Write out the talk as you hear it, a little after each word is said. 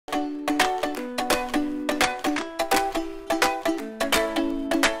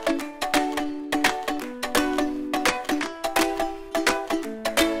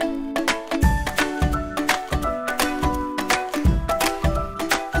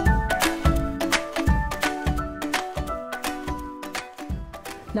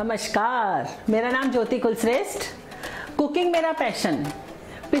नमस्कार, मेरा नाम ज्योति कुलश्रेष्ठ। कुकिंग मेरा पैशन।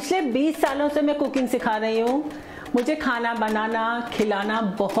 पिछले 20 सालों से मैं कुकिंग सिखा रही हूँ। मुझे खाना बनाना खिलाना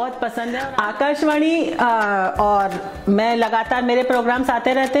बहुत पसंद है। आकाशवाणी और मैं लगातार मेरे प्रोग्राम्स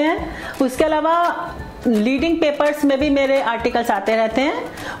आते रहते हैं। उसके अलावा लीडिंग पेपर्स में भी मेरे आर्टिकल्स आते रहते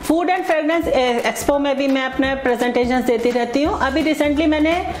हैं। फूड एंड फ्रेगरेंस एक्सपो में भी मैं अपने प्रेजेंटेशंस देती रहती हूँ। अभी रिसेंटली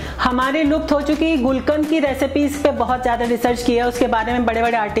मैंने हमारी लुप्त हो चुकी गुलकंद की रेसिपीज पे बहुत ज़्यादा रिसर्च किया, उसके बारे में बड़े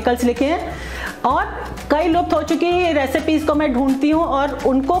बड़े आर्टिकल्स लिखे हैं और कई लुप्त हो चुकी रेसिपीज को मैं ढूंढती हूँ और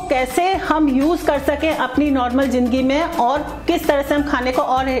उनको कैसे हम यूज़ कर सकें अपनी नॉर्मल ज़िंदगी में और किस तरह से हम खाने को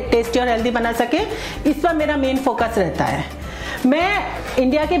और टेस्टी और हेल्दी बना सकें, इस पर मेरा मेन फोकस रहता है। मैं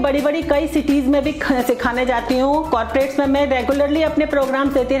इंडिया की बड़ी बड़ी कई सिटीज़ में भी सिखाने जाती हूँ। कॉर्पोरेट्स में मैं रेगुलरली अपने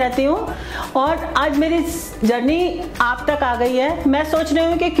प्रोग्राम्स देती रहती हूँ और आज मेरी जर्नी आप तक आ गई है। मैं सोच रही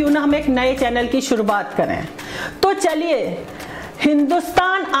हूँ कि क्यों ना हम एक नए चैनल की शुरुआत करें। तो चलिए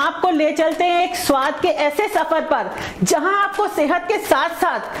हिंदुस्तान आपको ले चलते हैं एक स्वाद के ऐसे सफर पर जहां आपको सेहत के साथ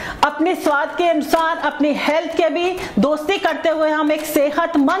साथ अपने स्वाद के अनुसार अपनी हेल्थ के भी दोस्ती करते हुए हम एक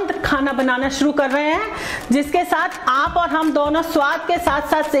सेहतमंद खाना बनाना शुरू कर रहे हैं, जिसके साथ आप और हम दोनों स्वाद के साथ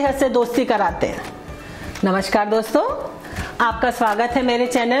साथ सेहत से दोस्ती कराते हैं। नमस्कार दोस्तों, आपका स्वागत है मेरे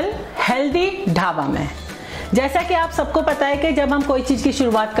चैनल हेल्दी ढाबा में। जैसा कि आप सबको पता है कि जब हम कोई चीज़ की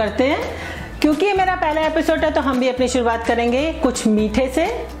शुरुआत करते हैं, क्योंकि ये मेरा पहला एपिसोड है तो हम भी अपनी शुरुआत करेंगे कुछ मीठे से।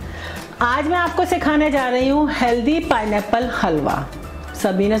 आज मैं आपको सिखाने जा रही हूँ हेल्दी पाइनएप्पल हलवा।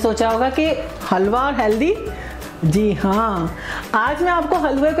 सभी ने सोचा होगा कि हलवा और हेल्दी, जी हाँ, आज मैं आपको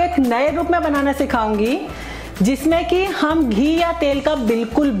हलवे को एक नए रूप में बनाना सिखाऊंगी जिसमें कि हम घी या तेल का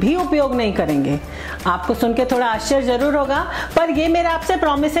बिल्कुल भी उपयोग नहीं करेंगे। आपको सुन के थोड़ा आश्चर्य जरूर होगा, पर ये मेरा आपसे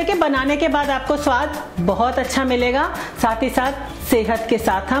प्रॉमिस है कि बनाने के बाद आपको स्वाद बहुत अच्छा मिलेगा। साथ ही साथ सेहत के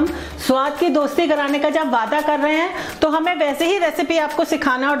साथ हम स्वाद की दोस्ती कराने का जब वादा कर रहे हैं तो हमें वैसे ही रेसिपी आपको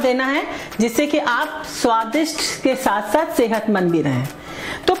सिखाना और देना है जिससे कि आप स्वादिष्ट के साथ साथ सेहतमंद भी रहें।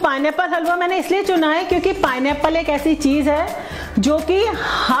 तो पाइनएप्पल हलवा मैंने इसलिए चुना है क्योंकि पाइनएप्पल एक ऐसी चीज़ है जो कि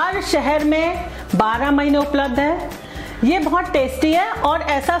हर शहर में 12 महीने उपलब्ध है। ये बहुत टेस्टी है और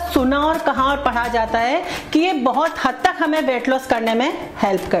ऐसा सुना और कहा और पढ़ा जाता है कि ये बहुत हद तक हमें वेट लॉस करने में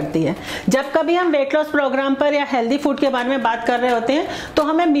हेल्प करती है। जब कभी हम वेट लॉस प्रोग्राम पर या हेल्दी फूड के बारे में बात कर रहे होते हैं तो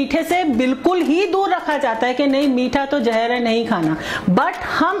हमें मीठे से बिल्कुल ही दूर रखा जाता है कि नहीं, मीठा तो जहर है, नहीं खाना। बट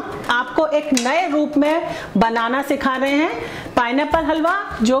हम आपको एक नए रूप में बनाना सिखा रहे हैं पाइनएप्पल हलवा,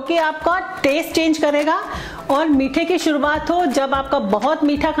 जो कि आपका टेस्ट चेंज करेगा। और मीठे की शुरुआत हो, जब आपका बहुत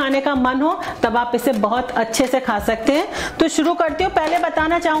मीठा खाने का मन हो तब आप इसे बहुत अच्छे से खा सकते हैं। तो शुरू करती हूँ। पहले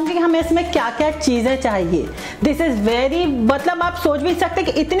बताना चाहूंगी कि हमें इसमें क्या क्या चीजें चाहिए। दिस इज वेरी, मतलब आप सोच भी सकते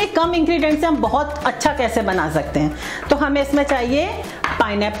हैं कि इतने कम इंग्रेडिएंट से हम बहुत अच्छा कैसे बना सकते हैं। तो हमें इसमें चाहिए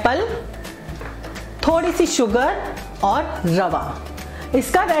पाइनएप्पल, थोड़ी सी शुगर और रवा।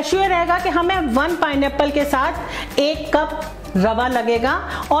 इसका रेशियो रहेगा कि हमें 1 पाइनएप्पल के साथ 1 कप रवा लगेगा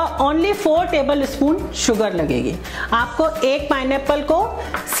और ओनली 4 टेबल स्पून शुगर लगेगी। आपको एक पाइनएप्पल को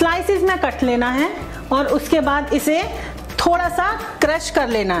स्लाइसिस में कट लेना है और उसके बाद इसे थोड़ा सा क्रश कर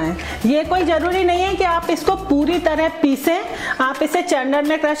लेना है। ये कोई ज़रूरी नहीं है कि आप इसको पूरी तरह पीसें, आप इसे चर्नर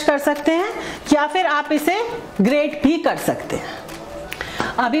में क्रश कर सकते हैं या फिर आप इसे ग्रेट भी कर सकते हैं।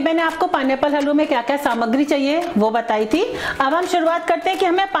 अभी मैंने आपको पाइनएप्पल हलवे में क्या क्या सामग्री चाहिए वो बताई थी। अब हम शुरुआत करते हैं कि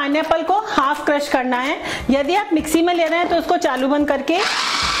हमें पाइनएप्पल को हाफ क्रश करना है। यदि आप मिक्सी में ले रहे हैं तो उसको चालू बंद करके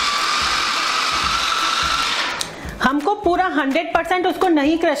हमको पूरा 100% उसको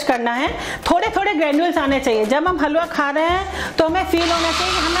नहीं क्रश करना है, थोड़े थोड़े ग्रेन्यूल्स आने चाहिए। जब हम हलवा खा रहे हैं तो हमें फील होना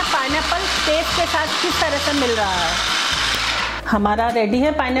चाहिए कि हमें पाइनएप्पल टेस्ट के साथ किस तरह से मिल रहा है। हमारा रेडी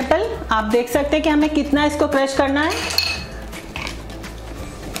है पाइनएप्पल। आप देख सकते हैं कि हमें कितना इसको क्रश करना है।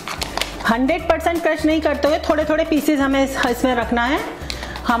 100% क्रश नहीं करते हुए थोड़े थोड़े पीसेस हमें इसमें रखना है।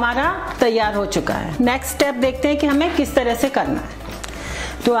 हमारा तैयार हो चुका है। नेक्स्ट स्टेप देखते हैं कि हमें किस तरह से करना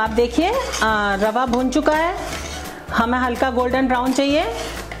है। तो आप देखिए रवा भुन चुका है। हमें हल्का गोल्डन ब्राउन चाहिए,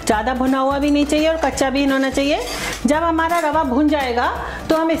 ज़्यादा भुना हुआ भी नहीं चाहिए और कच्चा भी नहीं होना चाहिए। जब हमारा रवा भुन जाएगा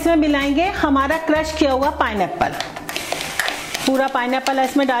तो हम इसमें मिलाएंगे हमारा क्रश किया हुआ पाइनएप्पल। पूरा पाइनएप्पल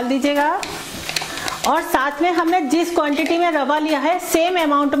इसमें डाल दीजिएगा और साथ में हमने जिस क्वांटिटी में रवा लिया है सेम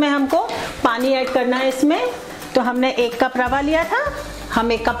अमाउंट में हमको पानी ऐड करना है इसमें। तो हमने 1 कप रवा लिया था,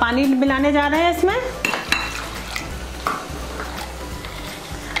 हम 1 कप पानी मिलाने जा रहे हैं इसमें।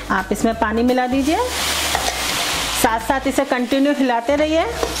 आप इसमें पानी मिला दीजिए, साथ साथ इसे कंटिन्यू हिलाते रहिए।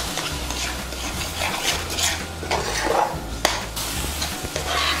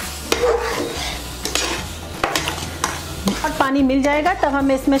 और पानी मिल जाएगा तब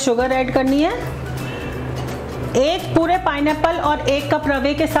हमें इसमें शुगर ऐड करनी है। एक पूरे पाइनएप्पल और 1 कप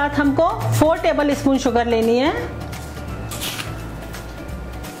रवे के साथ हमको 4 टेबल स्पून शुगर लेनी है।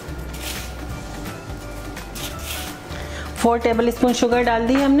 4 टेबलस्पून शुगर डाल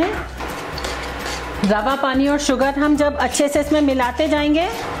दी हमने। रवा, पानी और शुगर हम जब अच्छे से इसमें मिलाते जाएंगे,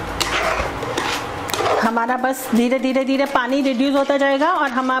 हमारा बस धीरे धीरे पानी रिड्यूस होता जाएगा और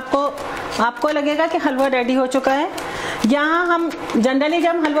हम आपको लगेगा कि हलवा रेडी हो चुका है। यहाँ हम जनरली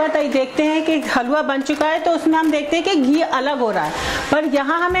जब हलवा देखते हैं कि हलवा बन चुका है तो उसमें हम देखते हैं कि घी अलग हो रहा है, पर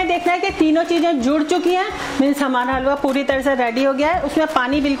यहाँ हमें देखना है कि तीनों चीज़ें जुड़ चुकी हैं, मीन्स हमारा हलवा पूरी तरह से रेडी हो गया है। उसमें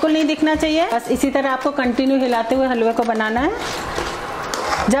पानी बिल्कुल नहीं दिखना चाहिए। बस इसी तरह आपको कंटिन्यू हिलाते हुए हलवे को बनाना है।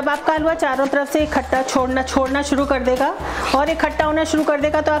 जब आपका हलवा चारों तरफ से इकट्ठा छोड़ना शुरू कर देगा और इकट्ठा होना शुरू कर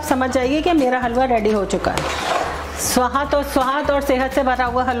देगा तो आप समझ जाइए कि मेरा हलवा रेडी हो चुका है। स्वाद और सेहत से भरा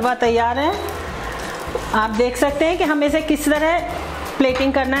हुआ हलवा तैयार है। आप देख सकते हैं कि हमें इसे किस तरह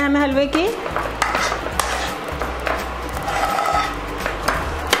प्लेटिंग करना है हमें हलवे की।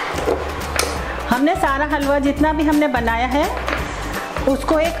 हमने सारा हलवा जितना भी हमने बनाया है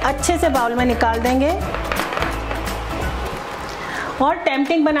उसको एक अच्छे से बाउल में निकाल देंगे और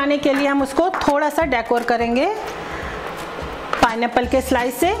टेम्पटिंग बनाने के लिए हम उसको थोड़ा सा डेकोर करेंगे पाइनएप्पल के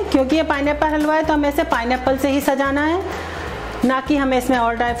स्लाइस से, क्योंकि ये पाइनएप्पल हलवा है तो हमें इसे पाइनएप्पल से ही सजाना है, ना कि हमें इसमें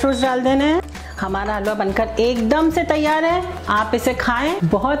और ड्राई फ्रूट्स डाल देने हैं। हमारा हलवा बनकर एकदम से तैयार है। आप इसे खाएं,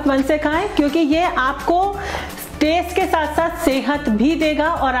 बहुत मन से खाएं, क्योंकि ये आपको टेस्ट के साथ साथ सेहत भी देगा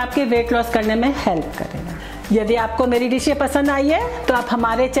और आपके वेट लॉस करने में हेल्प करेगा। यदि आपको मेरी डिशें पसंद आई है तो आप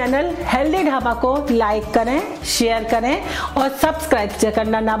हमारे चैनल हेल्दी ढाबा को लाइक करें, शेयर करें और सब्सक्राइब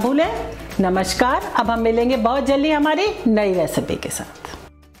करना ना भूलें। नमस्कार। अब हम मिलेंगे बहुत जल्दी हमारी नई रेसिपी के साथ।